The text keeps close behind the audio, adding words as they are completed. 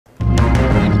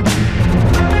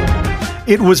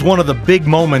It was one of the big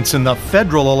moments in the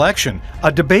federal election, a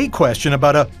debate question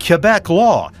about a Quebec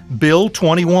law, Bill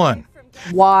 21.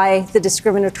 Why the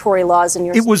discriminatory laws in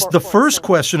your It was the first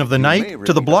question of the night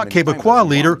to the Bloc Québécois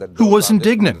leader, who was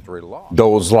indignant.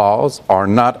 Those laws are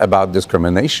not about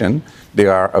discrimination. They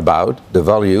are about the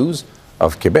values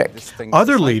of Quebec.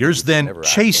 Other leaders, then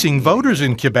chasing voters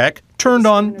in Quebec, turned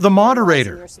on the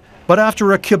moderator. But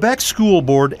after a Quebec school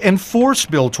board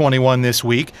enforced Bill 21 this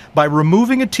week by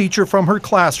removing a teacher from her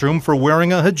classroom for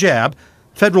wearing a hijab,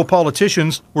 federal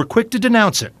politicians were quick to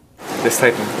denounce it. This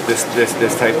type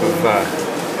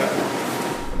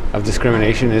of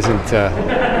discrimination isn't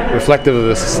reflective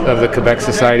of the Quebec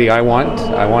society I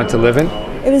want to live in.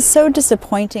 It was so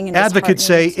disappointing. And advocates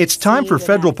say it's time for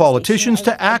federal politicians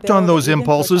to act on those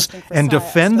impulses and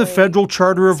defend the federal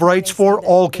Charter of Rights for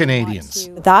all Canadians.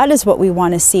 That is what we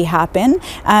want to see happen,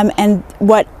 and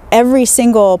what every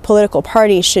single political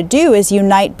party should do is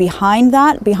unite behind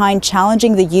that, behind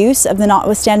challenging the use of the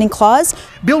notwithstanding clause.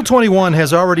 Bill 21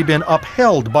 has already been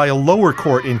upheld by a lower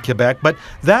court in Quebec, but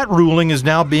that ruling is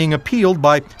now being appealed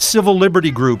by civil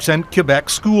liberty groups and Quebec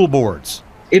school boards.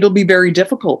 It'll be very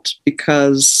difficult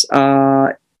because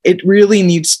it really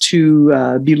needs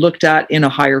to be looked at in a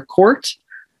higher court,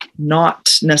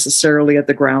 not necessarily at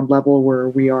the ground level where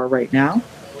we are right now.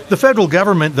 The federal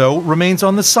government, though, remains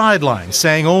on the sidelines,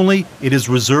 saying only it is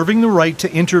reserving the right to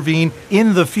intervene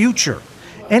in the future.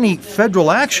 Any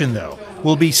federal action, though,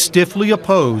 will be stiffly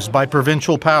opposed by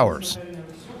provincial powers.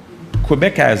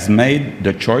 Quebec has made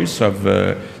the choice of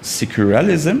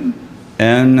secularism,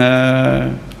 and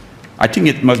I think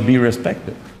it must be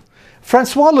respected.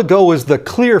 François Legault is the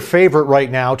clear favorite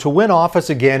right now to win office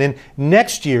again in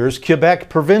next year's Quebec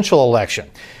provincial election.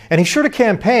 And he's sure to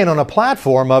campaign on a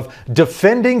platform of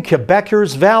defending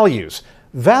Quebecers' values.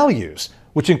 Values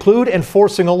which include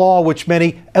enforcing a law which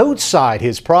many outside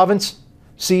his province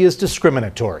see as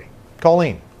discriminatory.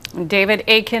 Colleen. David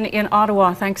Akin in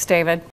Ottawa. Thanks, David.